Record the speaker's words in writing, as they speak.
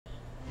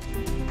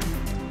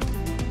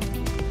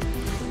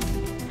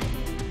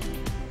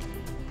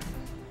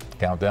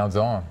Countdown's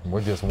on.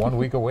 We're just 1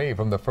 week away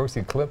from the first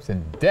eclipse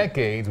in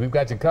decades. We've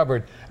got you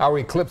covered. Our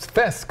Eclipse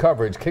Fest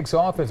coverage kicks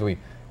off as we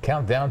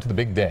count down to the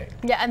big day.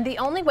 Yeah, and the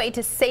only way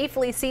to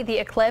safely see the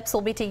eclipse will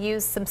be to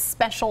use some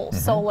special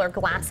solar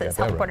glasses.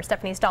 Health reporter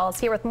Stephanie Stahl is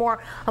here with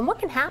more on what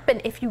can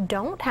happen if you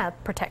don't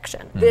have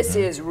protection. This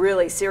is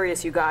really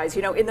serious, you guys.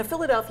 You know, in the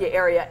Philadelphia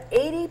area,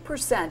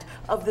 80%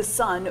 of the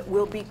sun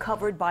will be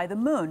covered by the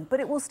moon, but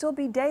it will still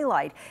be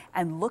daylight.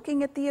 And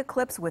looking at the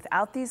eclipse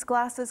without these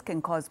glasses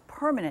can cause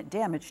permanent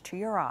damage to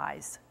your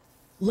eyes.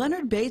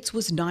 Leonard Bates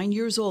was 9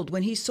 years old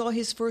when he saw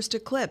his first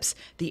eclipse.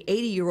 The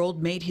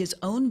 80-year-old made his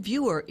own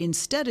viewer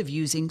instead of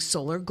using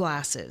solar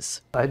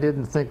glasses. I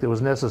didn't think it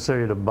was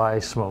necessary to buy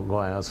smoke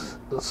glass,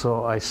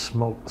 so I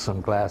smoked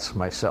some glass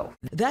myself.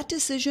 That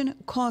decision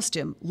cost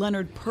him.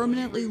 Leonard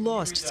permanently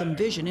lost some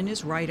vision in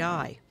his right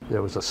eye.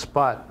 There was a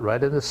spot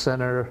right in the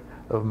center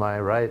of my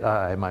right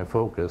eye, my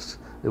focus.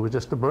 It was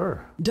just a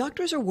blur.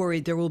 Doctors are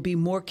worried there will be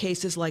more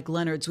cases like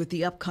Leonard's with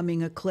the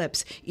upcoming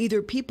eclipse,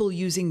 either people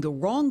using the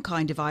wrong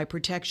kind of eye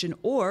protection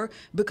or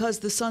because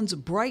the sun's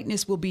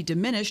brightness will be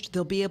diminished,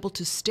 they'll be able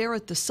to stare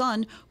at the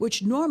sun,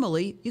 which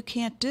normally you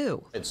can't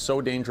do. It's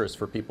so dangerous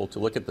for people to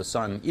look at the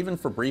sun, even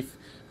for brief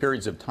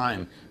periods of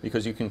time,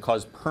 because you can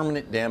cause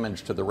permanent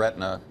damage to the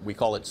retina. We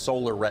call it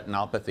solar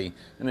retinopathy,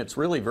 and it's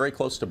really very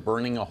close to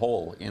burning a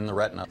hole in the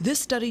retina. This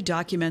study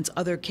documents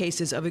other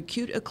cases of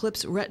acute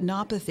eclipse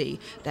retinopathy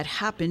that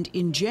happened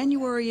in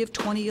January of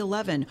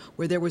 2011,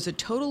 where there was a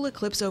total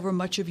eclipse over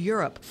much of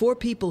Europe. 4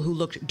 people who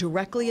looked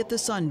directly at the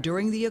sun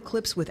during the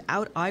eclipse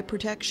without eye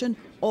protection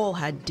all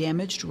had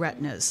damaged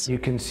retinas. You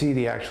can see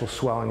the actual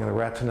swelling in the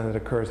retina that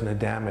occurs in the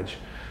damage.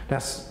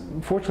 That's,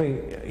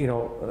 fortunately, you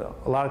know,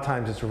 a lot of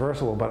times it's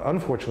reversible, but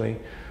unfortunately,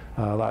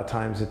 a lot of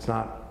times it's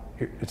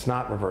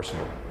not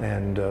reversible,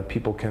 and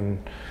people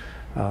can,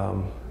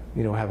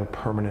 you know, have a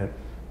permanent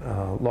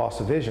loss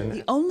of vision.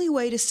 The only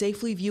way to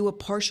safely view a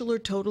partial or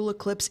total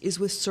eclipse is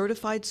with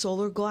certified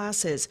solar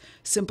glasses.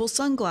 Simple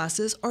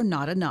sunglasses are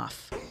not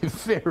enough.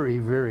 Very,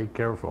 very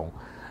careful.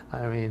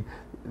 I mean,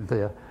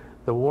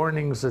 the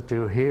warnings that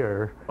you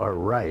hear are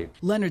right.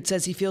 Leonard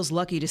says he feels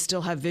lucky to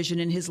still have vision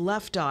in his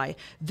left eye.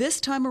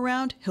 This time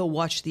around, he'll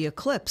watch the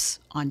eclipse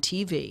on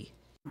TV.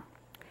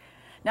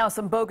 Now,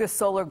 some bogus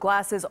solar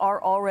glasses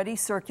are already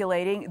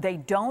circulating. They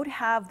don't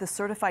have the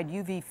certified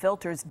UV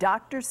filters.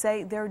 Doctors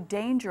say they're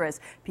dangerous.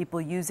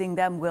 People using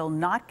them will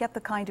not get the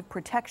kind of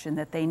protection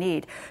that they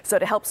need. So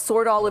to help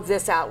sort all of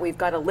this out, we've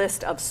got a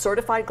list of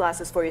certified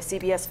glasses for you,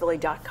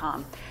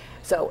 cbsphilly.com.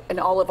 So in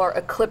all of our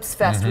Eclipse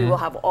Fest, we will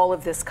have all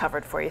of this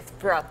covered for you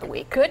throughout the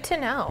week. Good to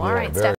know. All right, Steph.